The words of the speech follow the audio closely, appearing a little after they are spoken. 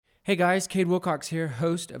Hey guys, Cade Wilcox here,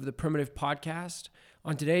 host of the Primitive Podcast.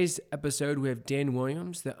 On today's episode, we have Dan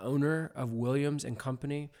Williams, the owner of Williams &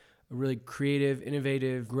 Company, a really creative,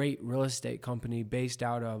 innovative, great real estate company based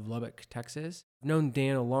out of Lubbock, Texas. I've known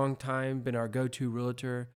Dan a long time, been our go-to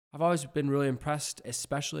realtor. I've always been really impressed,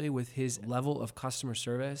 especially with his level of customer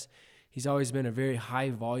service. He's always been a very high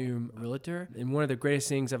volume realtor. And one of the greatest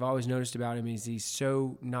things I've always noticed about him is he's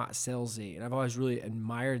so not salesy. And I've always really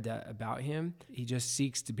admired that about him. He just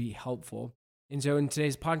seeks to be helpful. And so in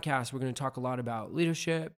today's podcast, we're going to talk a lot about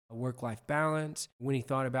leadership, work-life balance, when he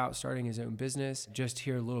thought about starting his own business, just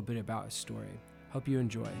hear a little bit about his story. Hope you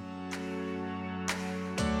enjoy.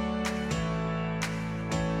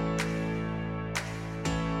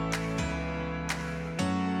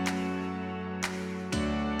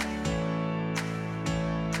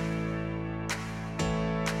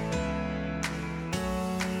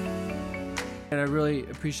 And I really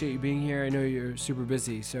appreciate you being here. I know you're super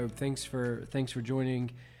busy, so thanks for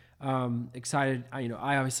joining. Excited. I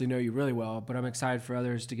obviously know you really well, but I'm excited for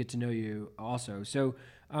others to get to know you also. So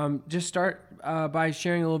just start by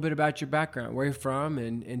sharing a little bit about your background, where you're from,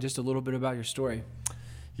 and just a little bit about your story.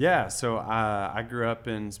 Yeah, so I grew up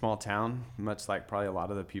in small town, much like probably a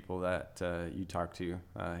lot of the people that you talk to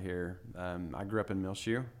here. I grew up in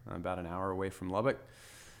Muleshoe, about an hour away from Lubbock.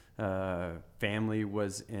 Family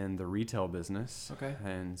was in the retail business. Okay.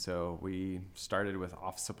 And so we started with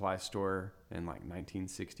office supply store in like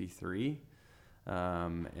 1963.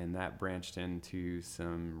 And that branched into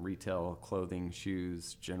some retail clothing,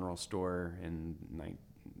 shoes, general store in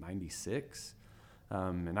 96.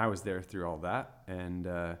 And I was there through all that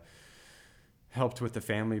and helped with the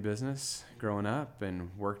family business growing up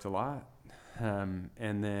and worked a lot. And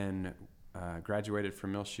then graduated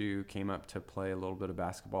from Muleshoe, came up to play a little bit of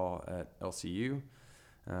basketball at LCU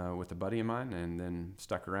with a buddy of mine, and then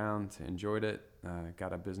stuck around, enjoyed it,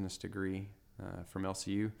 got a business degree from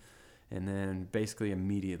LCU, and then basically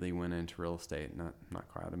immediately went into real estate. Not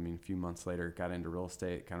quite. I mean, a few months later, got into real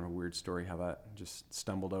estate. Kind of a weird story how that just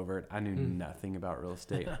stumbled over it. I knew nothing about real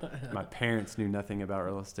estate. My parents knew nothing about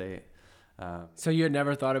real estate. So you had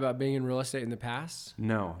never thought about being in real estate in the past?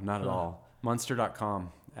 No, not at all.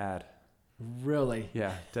 Monster.com ad. Really?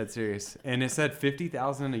 Yeah, dead serious. And it said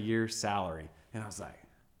 $50,000 a year salary. And I was like,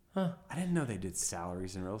 I didn't know they did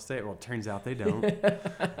salaries in real estate. Well, it turns out they don't.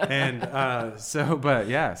 And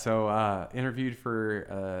so interviewed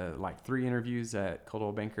for like 3 interviews at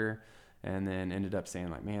Coldwell Banker, and then ended up saying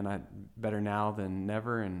like, man, I better now than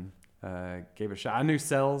never, and gave it a shot. I knew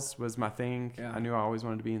sales was my thing. Yeah. I knew I always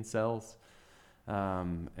wanted to be in sales.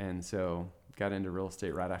 And so got into real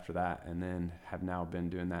estate right after that, and then have now been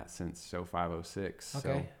doing that since 0506.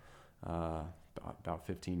 Okay. So about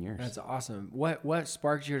 15 years. That's awesome. What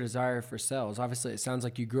sparked your desire for sales? Obviously, it sounds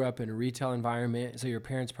like you grew up in a retail environment, so your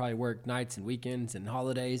parents probably worked nights and weekends and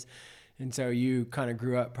holidays, and so you kind of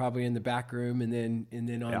grew up probably in the back room and then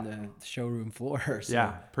on the showroom floor. So.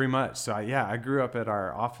 Yeah, pretty much. So I grew up at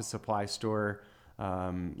our office supply store,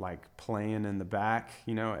 like playing in the back.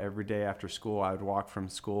 Every day after school, I would walk from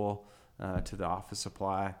school to the office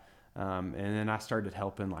supply. And then I started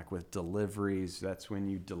helping like with deliveries. That's when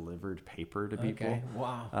you delivered paper to people. Okay.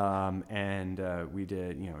 Wow. And we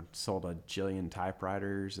did, sold a jillion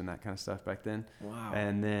typewriters and that kind of stuff back then. Wow.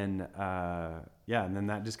 And then, and then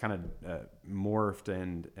that just kind of morphed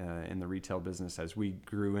in the retail business as we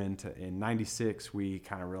grew into, in 96, we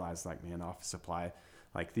kind of realized like, man, office supply,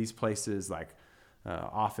 like these places like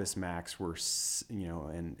Office Max were,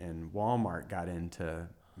 and Walmart got into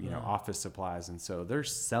office supplies. And so they're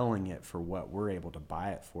selling it for what we're able to buy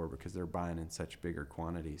it for because they're buying in such bigger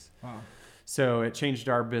quantities. Wow. So it changed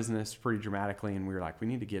our business pretty dramatically. And we were like, we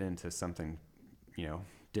need to get into something,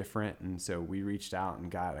 different. And so we reached out and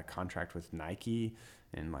got a contract with Nike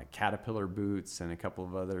and like Caterpillar boots and a couple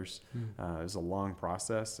of others. It was a long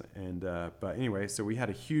process. And, but anyway, so we had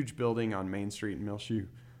a huge building on Main Street in Muleshoe,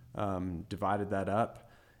 divided that up.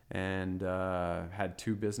 And had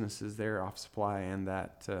 2 businesses there, office supply and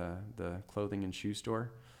the clothing and shoe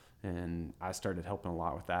store. And I started helping a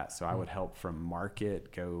lot with that. So I would help from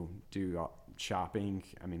market, go do shopping.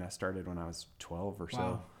 I mean, I started when I was 12 or so.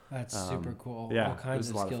 Wow. That's super cool. Yeah, all kinds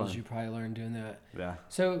of skills you probably learned doing that. Yeah.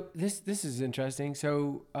 So this is interesting.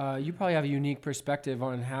 So you probably have a unique perspective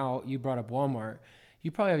on how you brought up Walmart. You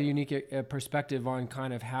probably have a unique perspective on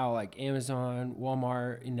kind of how like Amazon,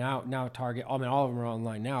 Walmart, and now Target. I mean, all of them are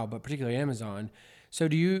online now, but particularly Amazon. So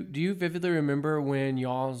do you vividly remember when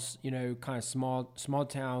y'all's kind of small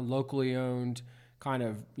town, locally owned kind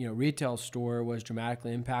of retail store was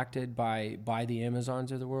dramatically impacted by the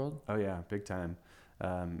Amazons of the world? Oh yeah, big time.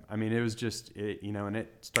 I mean, it was just and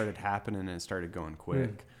it started happening and it started going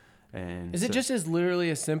quick. And is it just as literally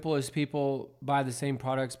as simple as people buy the same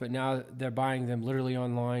products, but now they're buying them literally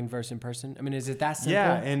online versus in person? I mean, is it that simple?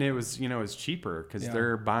 Yeah, and it was, it's cheaper because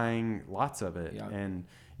they're buying lots of it. Yeah. And,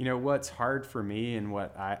 what's hard for me and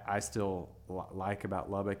what I still like about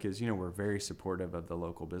Lubbock is, we're very supportive of the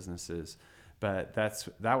local businesses. But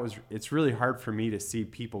it's really hard for me to see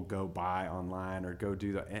people go buy online or go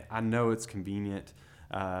do that. I know it's convenient,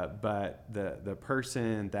 but the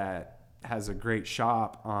person that has a great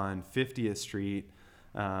shop on 50th Street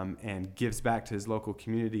and gives back to his local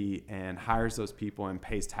community and hires those people and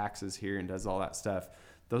pays taxes here and does all that stuff,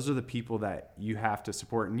 those are the people that you have to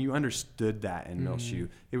support. And you understood that in Muleshoe.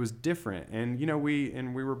 It was different. And, we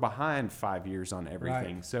were behind 5 years on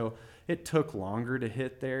everything. Right. So it took longer to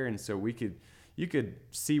hit there. And so you could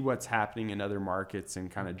see what's happening in other markets and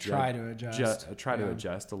kind of try to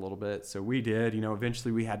adjust a little bit. So we did,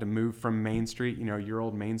 eventually we had to move from Main Street, your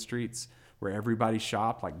old Main Streets where everybody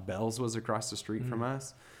shopped, like Bell's was across the street from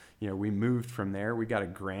us. We moved from there. We got a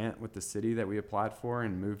grant with the city that we applied for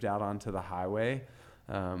and moved out onto the highway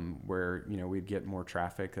where, we'd get more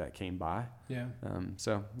traffic that came by. Yeah.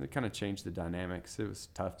 So it kind of changed the dynamics. It was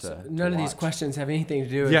tough to none of these questions have anything to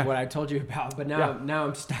do with what I told you about, but now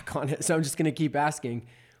I'm stuck on it. So I'm just going to keep asking.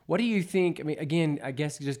 What do you think? I mean, again, I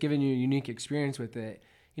guess just giving you a unique experience with it,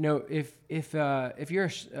 if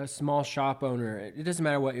you're a small shop owner, it doesn't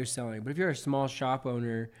matter what you're selling, but if you're a small shop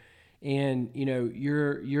owner and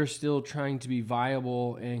you're still trying to be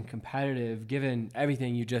viable and competitive given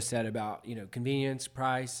everything you just said about convenience,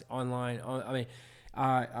 price, online.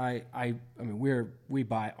 We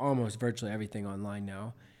buy almost virtually everything online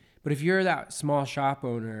now. But if you're that small shop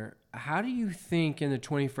owner, how do you think in the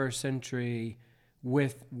 21st century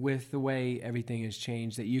with the way everything has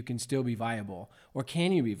changed that you can still be viable, or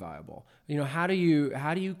can you be viable? How do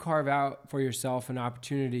you carve out for yourself an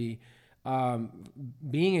opportunity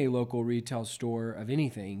being a local retail store of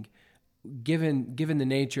anything, given the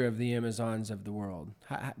nature of the Amazons of the world?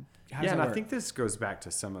 How does that work? I think this goes back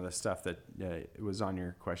to some of the stuff that was on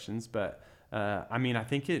your questions, but I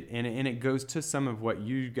think it goes to some of what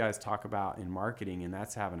you guys talk about in marketing, and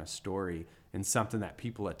that's having a story and something that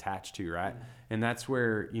people attach to, right? Mm-hmm. And that's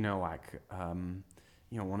where,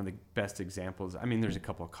 one of the best examples, there's a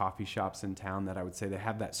couple of coffee shops in town that I would say they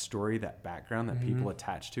have that story, that background that people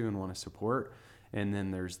attach to and want to support. And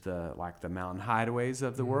then there's the mountain hideaways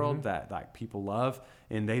of the world that people love,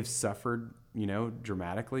 and they've suffered,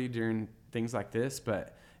 dramatically during things like this.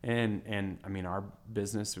 But, our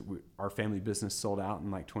business, our family business sold out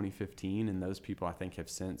in 2015, and those people I think have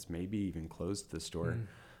since maybe even closed the store.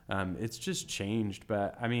 It's just changed.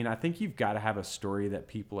 But I think you've got to have a story that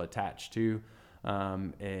people attach to.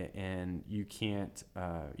 And you can't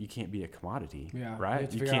be a commodity, right? You have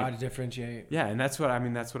to figure out how to differentiate. Yeah. And that's what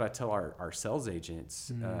I tell our sales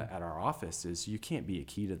agents, at our office is you can't be a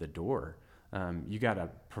key to the door. You got to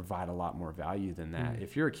provide a lot more value than that.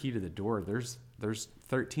 If you're a key to the door, there's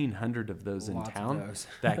 1,300 of those in town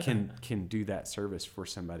that can do that service for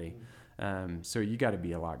somebody. So you got to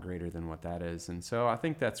be a lot greater than what that is. And so I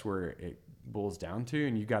think that's where it boils down to,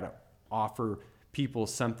 and you got to offer people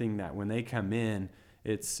something that when they come in,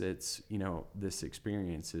 it's this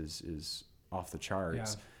experience is off the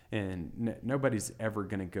charts, and nobody's ever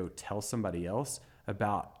going to go tell somebody else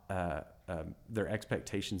about their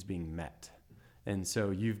expectations being met. And so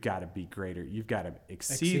you've got to be greater. You've got to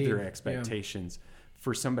exceed their expectations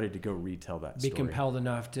for somebody to go retell that story. Be compelled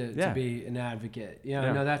enough to be an advocate.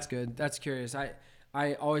 No, that's good. That's curious.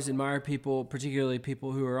 I always admire people, particularly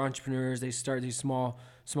people who are entrepreneurs. They start these small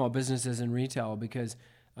businesses in retail because,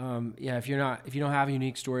 if you don't have a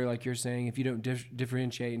unique story like you're saying, if you don't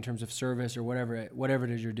differentiate in terms of service or whatever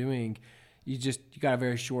it is you're doing, you got a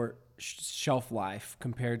very short shelf life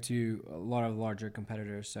compared to a lot of larger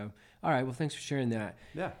competitors. So, all right, well, thanks for sharing that.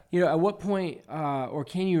 Yeah. At what point, or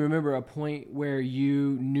can you remember a point where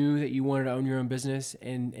you knew that you wanted to own your own business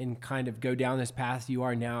and kind of go down this path you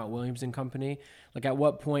are now at Williams & Company? Like, at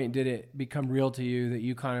what point did it become real to you that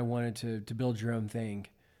you kind of wanted to build your own thing?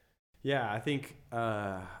 Yeah, I think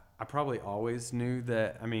I probably always knew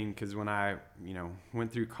that. Because when I,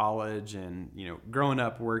 went through college and, growing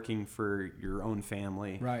up working for your own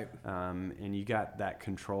family, right? And you got that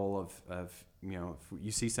control of if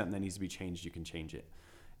you see something that needs to be changed, you can change it.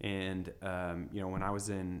 And when I was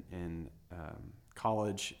in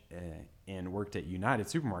college and worked at United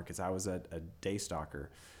Supermarkets, I was a day stocker,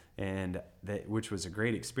 and which was a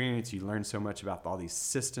great experience. You learn so much about all these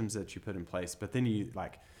systems that you put in place, but then you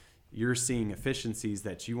you're seeing efficiencies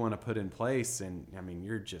that you want to put in place. And I mean,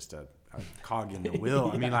 you're just a cog in the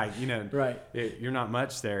wheel. I mean, like, right. You're not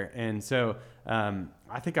much there. And so,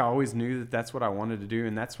 I think I always knew that that's what I wanted to do.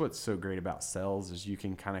 And that's what's so great about sales is you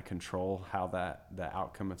can kind of control how the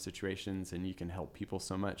outcome of situations, and you can help people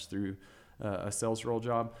so much through a sales role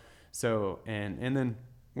job. So, and then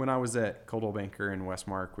when I was at Coldwell Banker and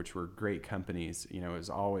Westmark, which were great companies, it was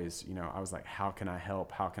always, I was like, how can I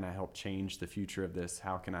help? How can I help change the future of this?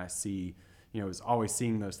 How can I see, it was always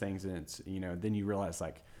seeing those things. And it's, then you realize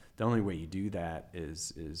like the only way you do that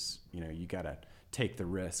is, you got to take the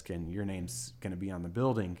risk, and your name's going to be on the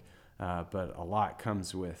building. But a lot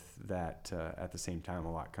comes with that, at the same time,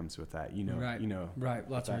 a lot comes with that, right.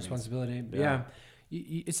 Lots of responsibility. Yeah. Yeah.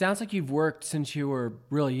 It sounds like you've worked since you were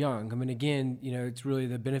really young. I mean, again, it's really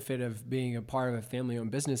the benefit of being a part of a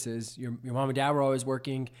family-owned businesses. Your mom and dad were always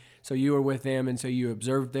working, so you were with them, and so you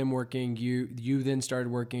observed them working. You then started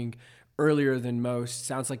working earlier than most.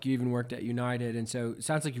 Sounds like you even worked at United, and so it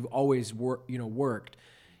sounds like you've always worked.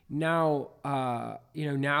 Now,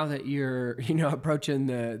 now that you're approaching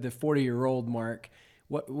the 40-year-old mark,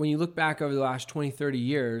 when you look back over the last 20, 30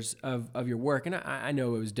 years of your work, and I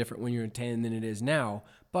know it was different when you were 10 than it is now,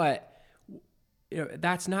 but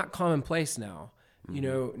that's not commonplace now.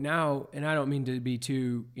 Mm-hmm. Now, and I don't mean to be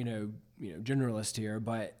too, generalist here,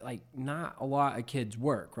 but like not a lot of kids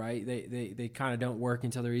work, right? They kind of don't work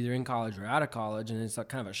until they're either in college or out of college, and it's like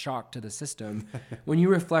kind of a shock to the system. When you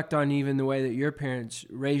reflect on even the way that your parents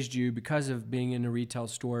raised you because of being in a retail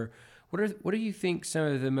store, what do you think some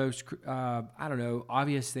of the most,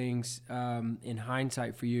 obvious things in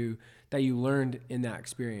hindsight for you that you learned in that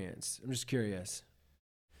experience? I'm just curious.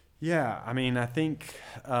 Yeah, I mean, I think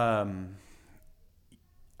I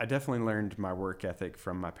definitely learned my work ethic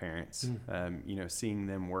from my parents. Seeing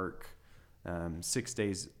them work 6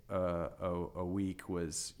 days a week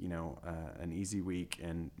was, an easy week,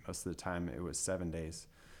 and most of the time it was 7 days.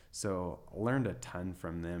 So I learned a ton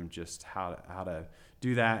from them, just how to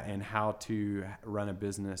do that and how to run a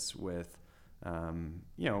business with,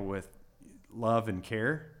 with love and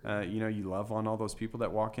care. You love on all those people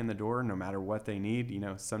that walk in the door, no matter what they need.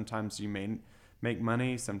 Sometimes you may make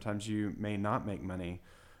money, sometimes you may not make money.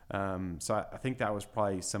 So I think that was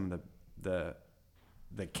probably some of the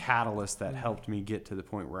catalyst that helped me get to the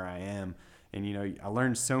point where I am. And, I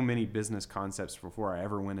learned so many business concepts before I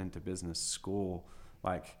ever went into business school.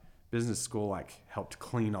 Business school helped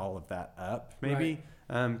clean all of that up, maybe,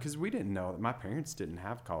 because we didn't know. My parents didn't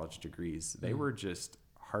have college degrees; they were just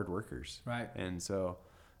hard workers, right? And so,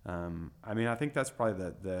 I think that's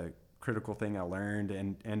probably the critical thing I learned,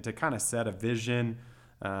 and to kind of set a vision.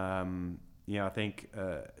 I think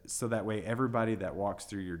so that way everybody that walks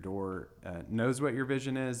through your door knows what your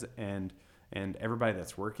vision is, and everybody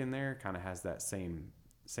that's working there kind of has that same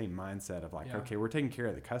mindset of okay, we're taking care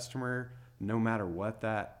of the customer no matter what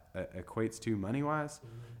that equates to money-wise.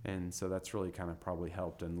 Mm-hmm. And so that's really kind of probably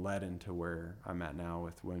helped and led into where I'm at now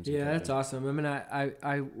with Williams. Yeah, that's awesome. I mean,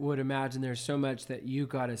 I would imagine there's so much that you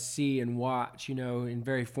got to see and watch, in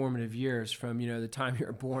very formative years, from, the time you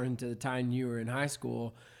were born to the time you were in high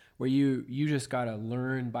school, where you just got to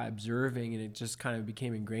learn by observing, and it just kind of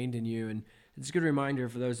became ingrained in you. And it's a good reminder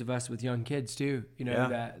for those of us with young kids too,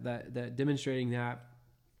 that demonstrating that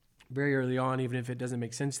very early on, even if it doesn't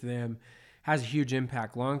make sense to them, has a huge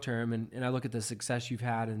impact long term. And I look at the success you've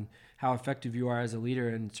had and how effective you are as a leader,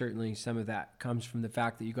 and certainly some of that comes from the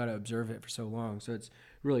fact that you got to observe it for so long. So it's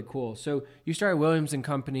really cool. So you started Williams and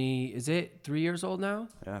Company, is it 3 years old now?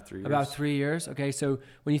 Yeah, 3 years. About 3 years. Okay. So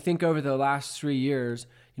when you think over the last 3 years,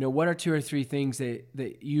 what are 2 or 3 things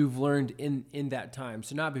that you've learned in that time?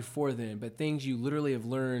 So not before then, but things you literally have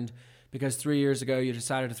learned because 3 years ago you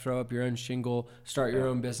decided to throw up your own shingle, start your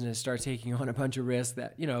own business, start taking on a bunch of risks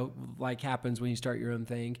that, happens when you start your own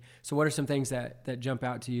thing. So what are some things that jump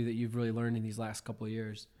out to you that you've really learned in these last couple of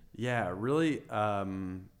years? Yeah, really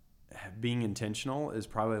being intentional is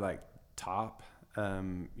probably top.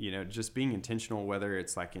 Just being intentional, whether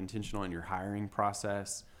it's intentional in your hiring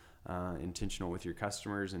process, intentional with your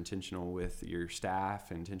customers, intentional with your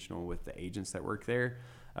staff, intentional with the agents that work there.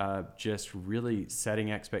 Just really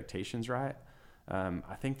setting expectations right.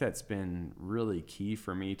 I think that's been really key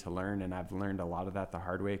for me to learn, and I've learned a lot of that the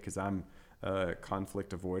hard way because I'm a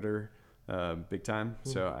conflict avoider, big time.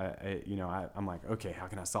 So I'm like, okay, how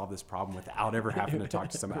can I solve this problem without ever having to talk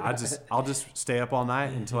to somebody? I'll just stay up all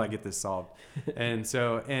night until I get this solved. And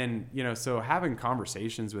so having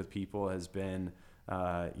conversations with people has been,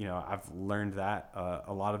 I've learned that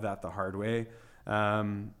a lot of that the hard way.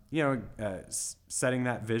 Setting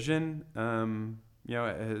that vision,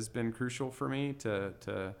 has been crucial for me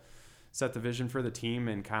to set the vision for the team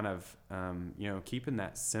and kind of, keeping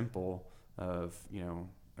that simple of,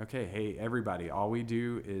 okay, hey, everybody, all we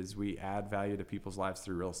do is we add value to people's lives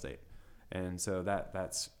through real estate. And so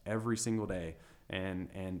that's every single day,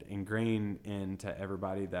 and ingrained into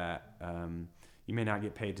everybody that you may not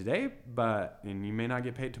get paid today, and you may not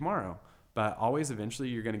get paid tomorrow, but always eventually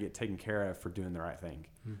you're going to get taken care of for doing the right thing.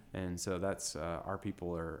 And so that's our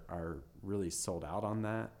people are really sold out on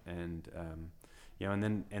that. And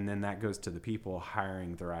and then that goes to the people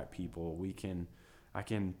hiring the right people. I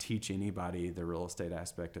can teach anybody the real estate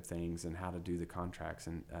aspect of things and how to do the contracts,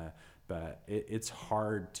 but it's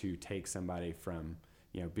hard to take somebody from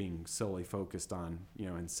being solely focused on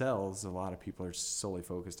in sales. A lot of people are solely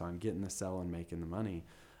focused on getting the sell and making the money,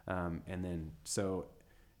 and then so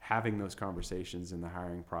having those conversations in the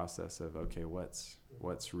hiring process of, okay, what's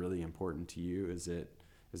really important to you? Is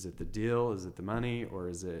it the deal? Is it the money? Or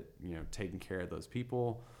is it taking care of those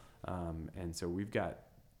people? And so we've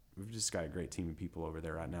just got a great team of people over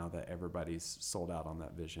there right now that everybody's sold out on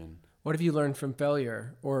that vision. What have you learned from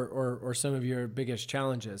failure or some of your biggest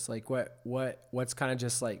challenges? Like what's kind of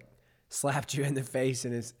just like slapped you in the face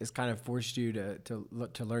and is kind of forced you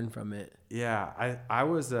to learn from it? Yeah, I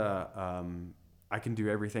was I can do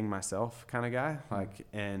everything myself kind of guy.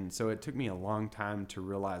 And so it took me a long time to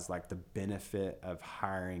realize like the benefit of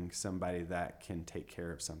hiring somebody that can take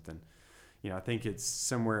care of something. I think it's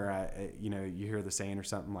somewhere, you hear the saying or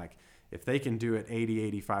something like, if they can do it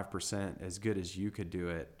 85% as good as you could do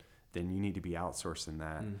it, then you need to be outsourcing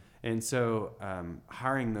that. And so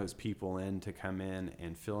hiring those people in to come in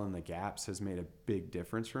and fill in the gaps has made a big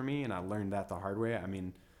difference for me. And I learned that the hard way. I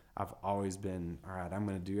mean, I've always been, all right, I'm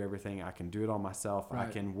going to do everything. I can do it all myself. Right.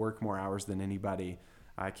 I can work more hours than anybody.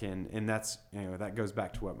 And that's, that goes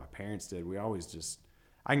back to what my parents did. We always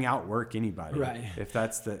I can outwork anybody. Right. If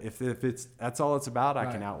that's all it's about,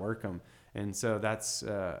 I can outwork them. And so that's,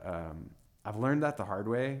 I've learned that the hard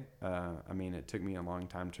way. It took me a long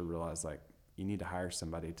time to realize like, you need to hire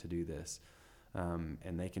somebody to do this.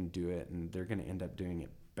 And they can do it and they're going to end up doing it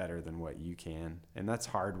better than what you can. And that's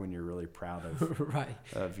hard when you're really proud of, right.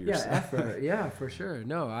 of yourself. Yeah, for sure.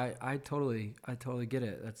 No, I totally get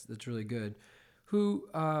it. That's really good.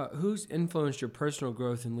 Who's influenced your personal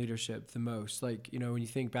growth and leadership the most? Like, when you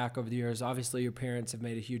think back over the years, obviously your parents have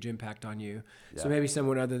made a huge impact on you. Yeah. So maybe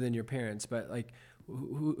someone other than your parents, but like,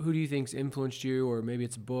 who do you think's influenced you, or maybe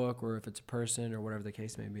it's a book, or if it's a person, or whatever the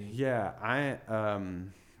case may be? Yeah,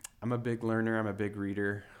 I'm a big learner. I'm a big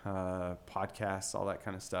reader, podcasts, all that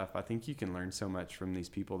kind of stuff. I think you can learn so much from these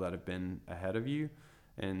people that have been ahead of you.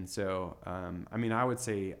 And so, I would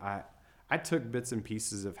say I took bits and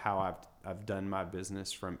pieces of how I've done my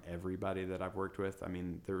business from everybody that I've worked with. I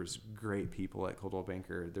mean, there was great people at Coldwell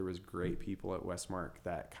Banker. There was great people at Westmark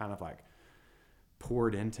that kind of like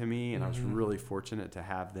poured into me, and I was really fortunate to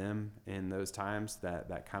have them in those times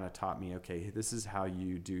that kind of taught me, okay, this is how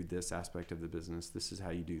you do this aspect of the business. This is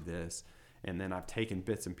how you do this. And then I've taken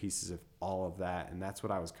bits and pieces of all of that, and that's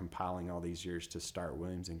what I was compiling all these years to start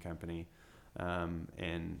Williams & Company.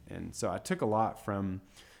 And so I took a lot from,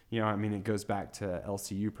 it goes back to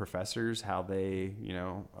LCU professors, how they,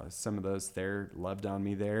 some of those there loved on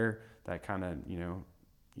me there, that kind of,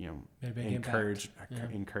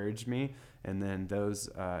 encouraged me. And then those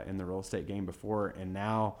in the real estate game before, and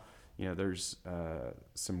now, there's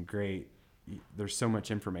there's so much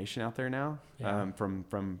information out there now,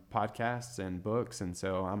 from podcasts and books. And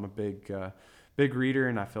so I'm a big reader,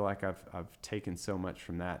 and I feel like I've taken so much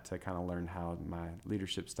from that to kind of learn how my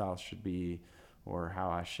leadership style should be, or how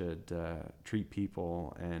I should treat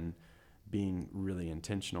people, and being really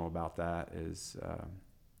intentional about that is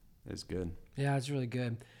good. Yeah, it's really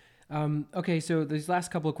good. Okay, so these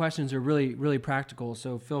last couple of questions are really, really practical.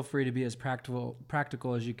 So feel free to be as practical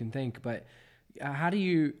as you can think. But how do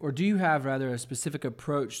you have rather a specific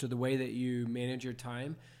approach to the way that you manage your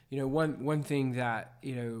time? One thing that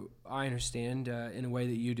I understand in a way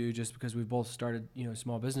that you do, just because we've both started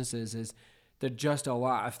small businesses, is that just a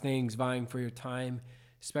lot of things vying for your time.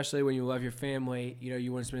 Especially when you love your family,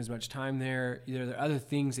 you want to spend as much time there. There are other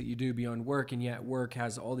things that you do beyond work, and yet work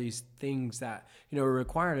has all these things that are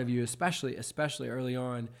required of you, especially early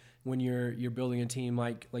on when you're building a team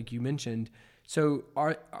like you mentioned. So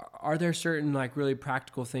are there certain like really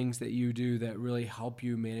practical things that you do that really help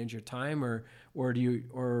you manage your time, or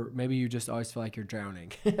maybe you just always feel like you're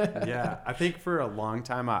drowning? Yeah, I think for a long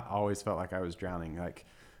time I always felt like I was drowning,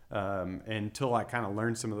 until I kind of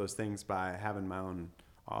learned some of those things by having my own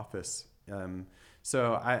office.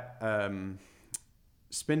 So I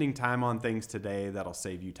spending time on things today that'll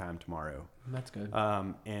save you time tomorrow. That's good.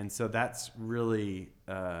 And so that's really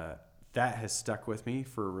that has stuck with me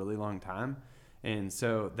for a really long time. And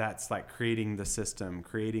so that's like creating the system,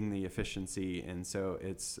 creating the efficiency. And so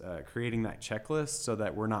it's creating that checklist so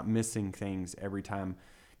that we're not missing things every time,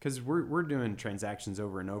 because we're doing transactions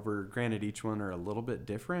over and over. Granted, each one are a little bit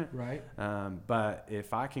different. Right. But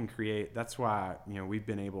if I can create, that's why, we've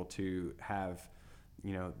been able to have,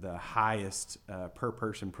 the highest per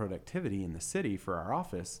person productivity in the city for our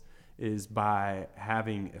office is by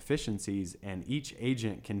having efficiencies, and each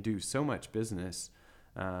agent can do so much business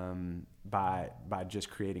by just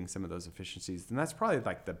creating some of those efficiencies. And that's probably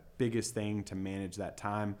like the biggest thing, to manage that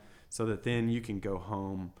time so that then you can go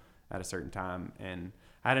home at a certain time. And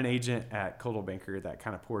I had an agent at Coldwell Banker that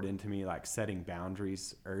kind of poured into me, like setting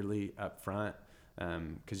boundaries early up front.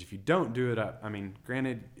 Because if you don't do it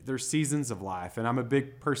granted, there's seasons of life, and I'm a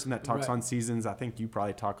big person that talks on seasons. I think you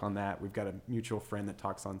probably talk on that. We've got a mutual friend that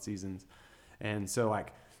talks on seasons. And so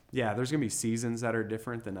there's going to be seasons that are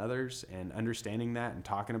different than others, and understanding that and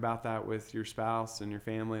talking about that with your spouse and your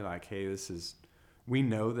family, like, hey, we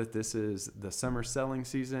know that this is the summer selling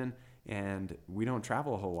season, and we don't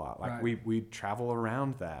travel a whole lot. Like we travel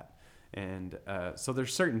around that. And so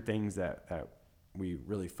there's certain things that we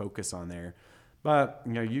really focus on there. But,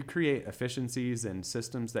 you create efficiencies and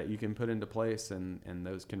systems that you can put into place, and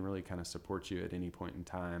those can really kind of support you at any point in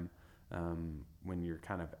time when you're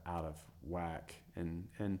kind of out of whack. And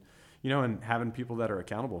and having people that are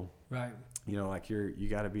accountable. Right. You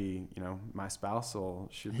got to be, my spouse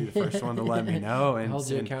should be the first one to let me know. And holds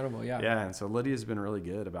you accountable, yeah. Yeah, and so Lydia's been really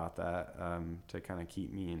good about that, to kind of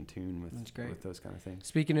keep me in tune with those kind of things.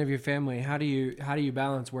 Speaking of your family, how do you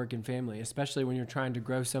balance work and family, especially when you're trying to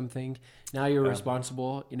grow something? Now you're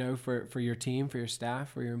responsible, for your team, for your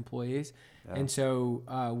staff, for your employees. Yeah. And so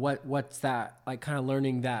what's that, like, kind of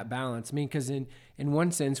learning that balance? I mean, because in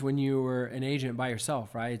one sense, when you were an agent by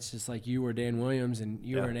yourself, right, it's just like you were Dan Williams and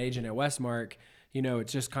you were an agent at Westmark,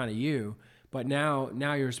 it's just kind of you. But now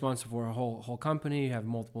you're responsible for a whole company, you have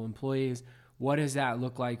multiple employees. What does that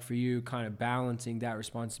look like for you, kind of balancing that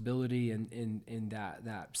responsibility and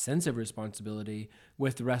that sense of responsibility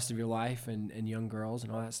with the rest of your life and young girls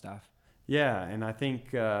and all that stuff? Yeah, and I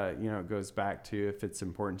think, it goes back to, if it's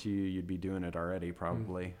important to you, you'd be doing it already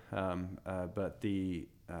probably.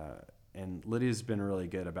 And Lydia's been really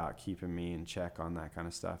good about keeping me in check on that kind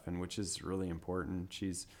of stuff, and which is really important.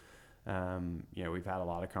 She's, we've had a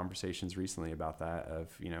lot of conversations recently about that, of,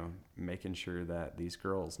 making sure that these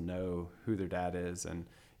girls know who their dad is. And,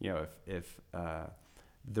 if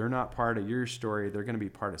they're not part of your story, they're going to be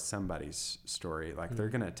part of somebody's story. Like they're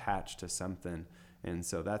going to attach to something. And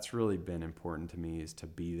so that's really been important to me, is to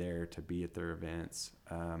be there, to be at their events,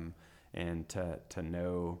 and to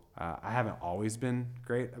know. I haven't always been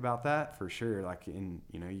great about that, for sure. Like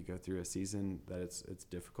you go through a season that it's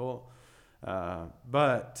difficult,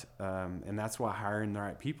 but that's why hiring the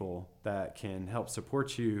right people that can help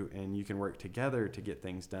support you, and you can work together to get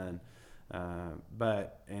things done.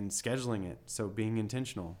 And scheduling it, so being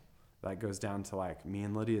intentional, that goes down to, like, me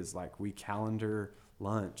and Lydia's, like, we calendar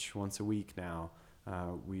lunch once a week now.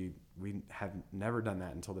 We have never done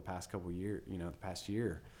that until the past couple years, the past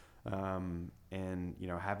year.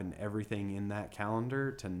 Having everything in that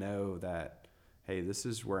calendar to know that, hey, this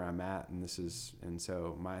is where I'm at, and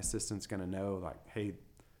so my assistant's going to know, like, hey,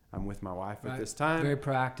 I'm with my wife at this time. Very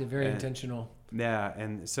proactive, very intentional. Yeah.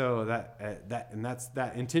 And so that's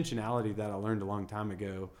that intentionality that I learned a long time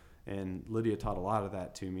ago, and Lydia taught a lot of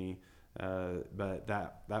that to me. But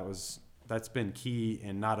that's been key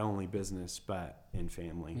in not only business, but in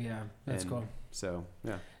family. Yeah, that's cool. So,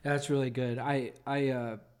 yeah. That's really good. I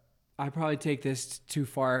probably take this too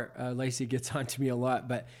far. Lacey gets on to me a lot,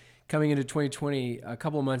 but coming into 2020, a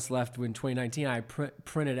couple of months left when 2019, I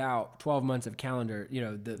printed out 12 months of calendar,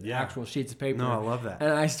 the actual sheets of paper. No, I love that.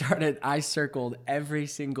 And I circled every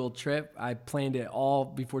single trip. I planned it all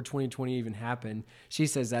before 2020 even happened. She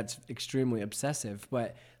says that's extremely obsessive,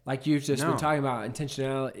 but like you've just been talking about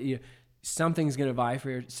intentionality, something's going to vie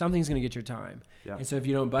for something's going to get your time. Yeah. And so if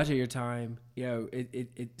you don't budget your time,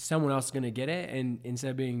 someone else is going to get it. And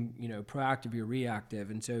instead of being, proactive, you're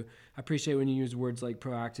reactive. And so I appreciate when you use words like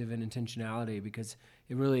proactive and intentionality, because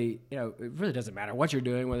it really doesn't matter what you're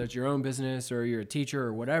doing, whether it's your own business or you're a teacher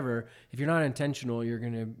or whatever. If you're not intentional, you're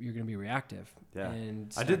going to be reactive. Yeah.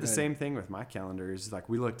 And I did the same thing with my calendar. Is like,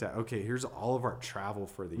 we looked at, okay, here's all of our travel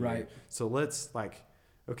for the year. So let's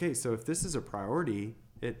so if this is a priority,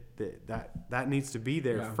 that needs to be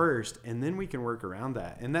there first, and then we can work around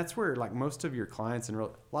that. And that's where, like, most of your clients and a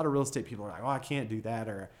lot of real estate people are like, oh, I can't do that,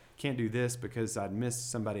 or I can't do this because I'd miss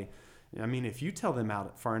somebody. I mean, if you tell them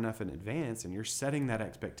out far enough in advance and you're setting that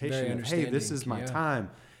expectation of, hey, this is my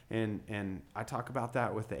time, And I talk about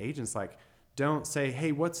that with the agents, like, don't say,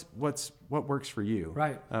 hey, what works for you?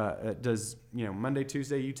 Right. Does, Monday,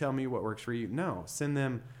 Tuesday, you tell me what works for you? No, send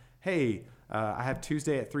them, hey, I have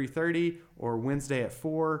Tuesday at 3:30 or Wednesday at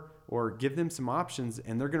 4, or give them some options,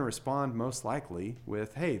 and they're going to respond most likely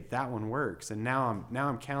with, hey, that one works. And now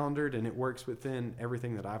I'm calendared and it works within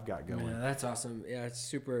everything that I've got going. Yeah, that's awesome. Yeah, it's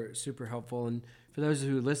super, super helpful. And for those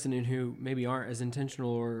who are listening who maybe aren't as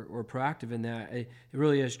intentional or proactive in that, it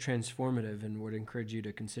really is transformative, and would encourage you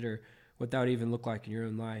to consider what that would even look like in your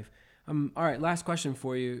own life. All right, last question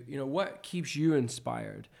for you. What keeps you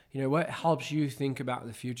inspired? What helps you think about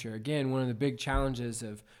the future? Again, one of the big challenges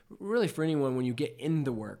of really for anyone when you get in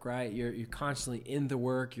the work, right? You're constantly in the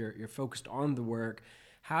work. You're focused on the work.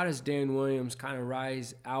 How does Dan Williams kind of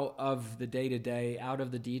rise out of the day-to-day, out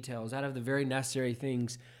of the details, out of the very necessary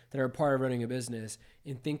things that are part of running a business,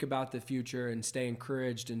 and think about the future and stay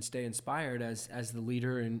encouraged and stay inspired as the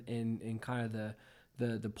leader and kind of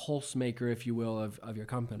the pulse maker, if you will, of your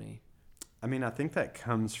company? I mean, I think that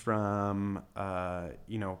comes from,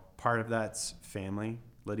 part of that's family,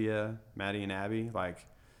 Lydia, Maddie, and Abby. Like,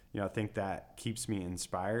 I think that keeps me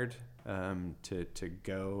inspired to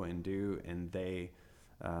go and do, and they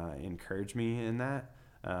encourage me in that.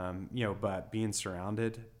 But being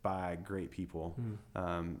surrounded by great people,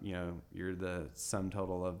 you're the sum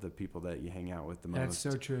total of the people that you hang out with the most. That's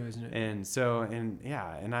so true, isn't it?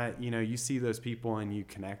 And I, you see those people and you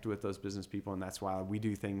connect with those business people. And that's why we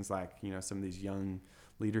do things like, some of these young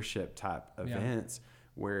leadership type events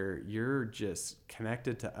where you're just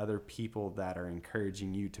connected to other people that are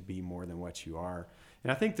encouraging you to be more than what you are.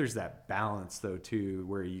 And I think there's that balance though too,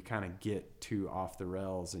 where you kind of get too off the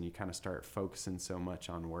rails and you kind of start focusing so much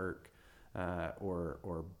on work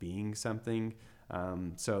or being something.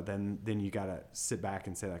 So then you got to sit back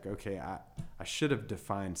and say like, okay, I should have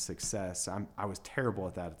defined success. I was terrible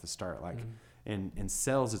at that at the start. Like in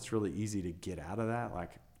sales, it's really easy to get out of that.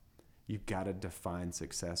 Like you've got to define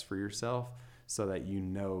success for yourself so that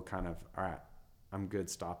kind of, all right, I'm good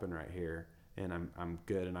stopping right here. And I'm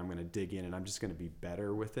good, and I'm going to dig in, and I'm just going to be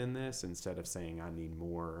better within this instead of saying I need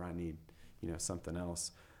more or I need, something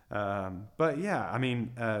else. But yeah, I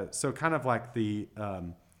mean, so kind of like the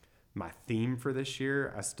my theme for this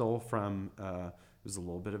year, I stole from it was a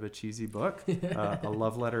little bit of a cheesy book, A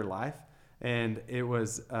Love Letter Life, and it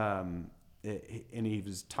was and he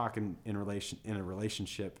was talking in a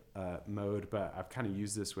relationship mode, but I've kind of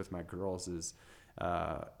used this with my girls. Is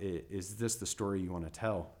this the story you want to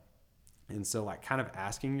tell? And so like kind of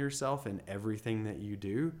asking yourself in everything that you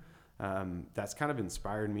do, that's kind of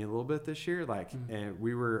inspired me a little bit this year. Like, and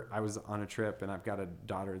I was on a trip, and I've got a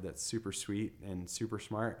daughter that's super sweet and super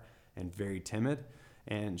smart and very timid.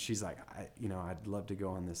 And she's like, I'd love to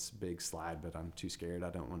go on this big slide, but I'm too scared. I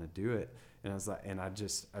don't want to do it. And I was like,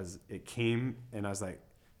 it came and I was like,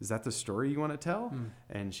 is that the story you want to tell?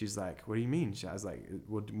 And she's like, what do you mean? I was like,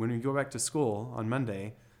 well, when we go back to school on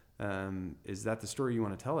Monday, is that the story you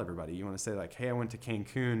want to tell everybody? You want to say like, hey, I went to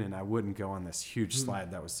Cancun and I wouldn't go on this huge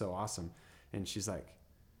slide. That was so awesome. And she's like,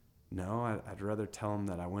 no, I'd rather tell them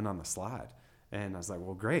that I went on the slide. And I was like,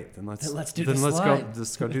 well, great. Then let's go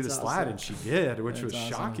do the slide. And she did, which was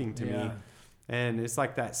shocking to me. And it's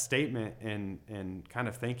like that statement and kind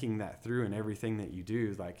of thinking that through in everything that you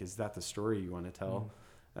do. Like, is that the story you want to tell?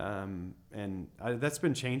 That's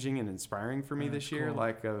been changing and inspiring for me this year. Cool.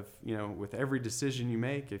 Like with every decision you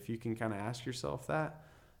make, if you can kind of ask yourself that,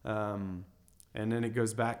 and then it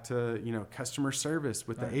goes back to, customer service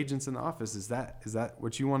with the agents in the office. Is that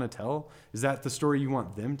what you want to tell? Is that the story you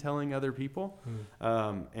want them telling other people?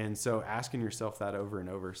 And so asking yourself that over and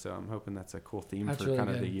over. So I'm hoping that's a cool theme for really kind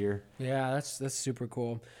of the year. Yeah, that's super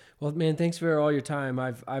cool. Well, man, thanks for all your time.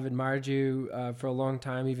 I've admired you for a long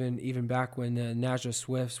time, even back when the Nashville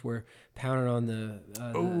Swifts were pounding on the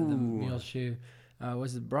Muleshoe.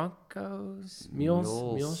 Was it Broncos?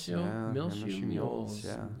 Muleshoe Mules.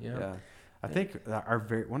 Yeah. I think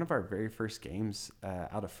one of our very first games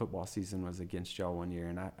out of football season was against y'all one year,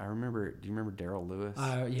 and I remember. Do you remember Daryl Lewis?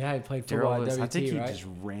 Yeah, he played football at WT, I think he right? just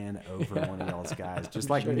ran over one of y'all's guys, just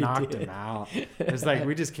like knocked him out. It's like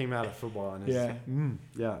we just came out of football, and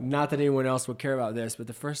it's, Not that anyone else would care about this, but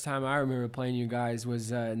the first time I remember playing you guys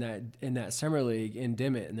was in that summer league in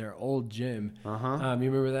Dimmitt in their old gym. You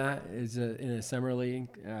remember that? It's in a summer league.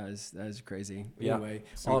 That's crazy. Anyway,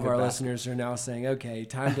 all of our listeners are now saying, "Okay,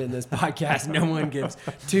 time to end this podcast." No one gives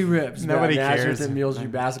two rips. Nobody cares. That Muleshoe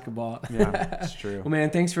basketball. Yeah, it's true. Well, man,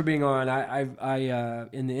 thanks for being on. I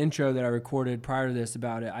in the intro that I recorded prior to this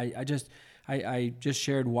about it, I just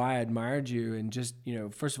shared why I admired you and just,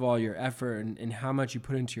 first of all, your effort and how much you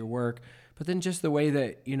put into your work. but then just the way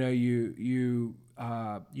that, you know, you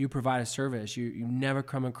provide a service. You never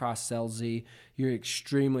come across salesy. You're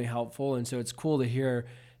extremely helpful. And so it's cool to hear,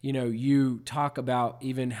 you know, you talk about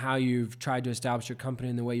even how you've tried to establish your company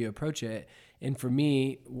and the way you approach it. And for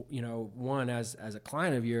me, you know, one, as a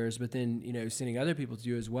client of yours, but then, you know, sending other people to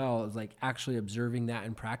do as well, is like actually observing that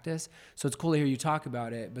in practice. So it's cool to hear you talk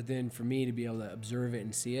about it, but then for me to be able to observe it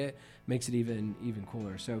and see it makes it even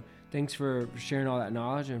cooler. So thanks for sharing all that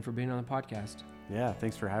knowledge and for being on the podcast. Yeah,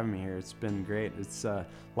 thanks for having me here. It's been great. It's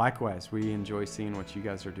likewise, we enjoy seeing what you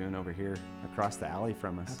guys are doing over here across the alley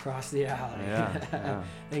from us. Across the alley. Yeah.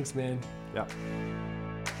 Thanks, man. Yep.